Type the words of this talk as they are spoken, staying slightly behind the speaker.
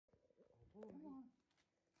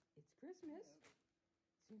It's Christmas.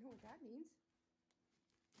 So you know what that means?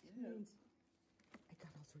 It means I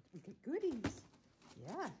got all sorts of goodies.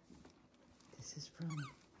 Yeah. This is from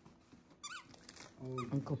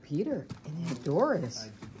Uncle Peter and Aunt Doris.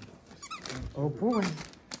 Oh boy.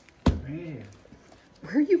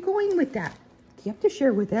 Where are you going with that? You have to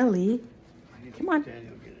share with Ellie. Come on.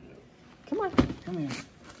 Come on. Come here.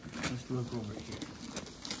 Let's look over here.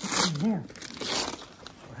 What's in there?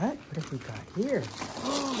 What? What have we got here?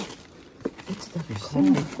 Oh, it's the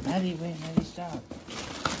cone. Maddie, wait, Maddie, stop.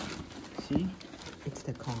 See? It's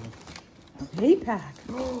the cone. Play pack.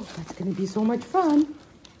 Oh, that's going to be so much fun.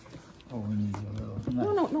 Oh, we need a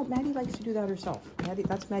little. No. Maddie likes to do that herself.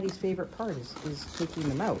 That's Maddie's favorite part is taking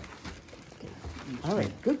them out. Okay. All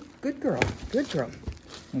right. Good girl. Good girl.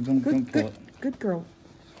 No, don't pull it. Good girl.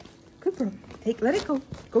 Good girl. Let it go.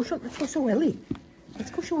 Let's go show Ellie.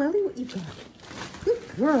 Let's go show Ellie what you've got. Good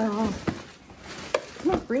girl.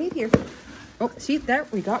 Come on, bring it here. Oh, see there?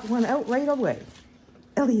 We got one out right away.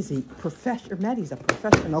 Ellie's a professional. Maddie's a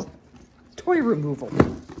professional toy removal.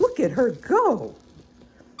 Look at her go.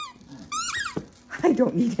 I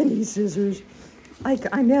don't need any scissors.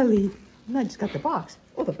 I'm Ellie. And I just got the box.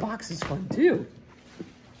 Oh, the box is fun too.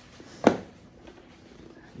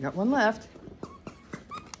 You got one left.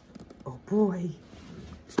 Oh boy.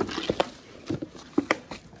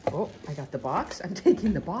 Oh, I got the box. I'm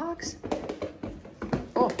taking the box.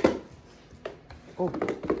 Oh,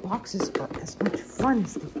 boxes are as much fun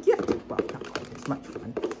as the gift. Well, not quite as much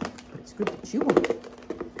fun, but it's good to chew on.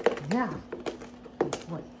 Yeah.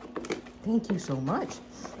 What? Thank you so much,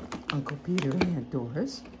 Uncle Peter and Aunt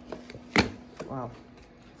Doris. Wow.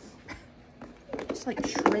 Just like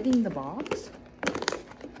shredding the box.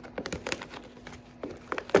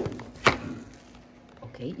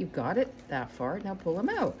 Okay, you got it that far. Now pull him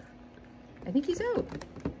out. I think he's out.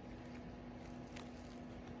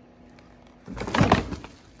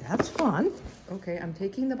 That's fun. Okay, I'm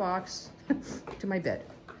taking the box to my bed.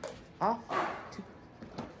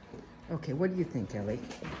 Okay, what do you think, Ellie?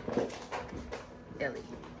 Ellie,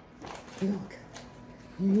 look.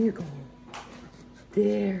 Here you go.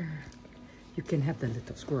 There. You can have the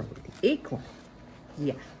little squirrel with the acorn.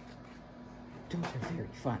 Yeah. Those are very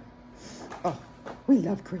fun. Oh, we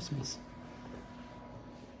love Christmas.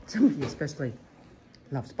 Somebody especially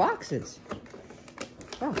loves boxes.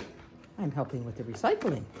 Oh, I'm helping with the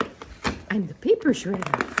recycling. I'm the paper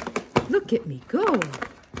shredder. Look at me go.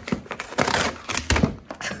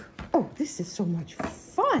 Oh, this is so much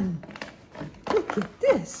fun. Look at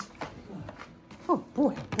this. Oh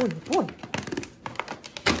boy, oh boy, oh boy.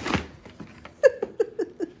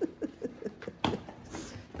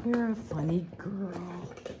 You're a funny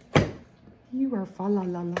girl. You are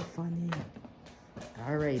fa-la-la-la funny.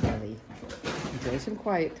 All right, Ellie. Enjoy some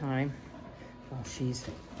quiet time while she's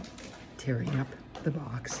tearing up the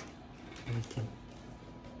box. And we can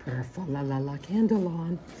put our fa-la-la-la candle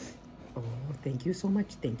on. Oh, thank you so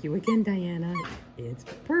much. Thank you again, Diana. It's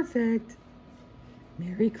perfect.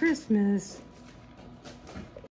 Merry Christmas.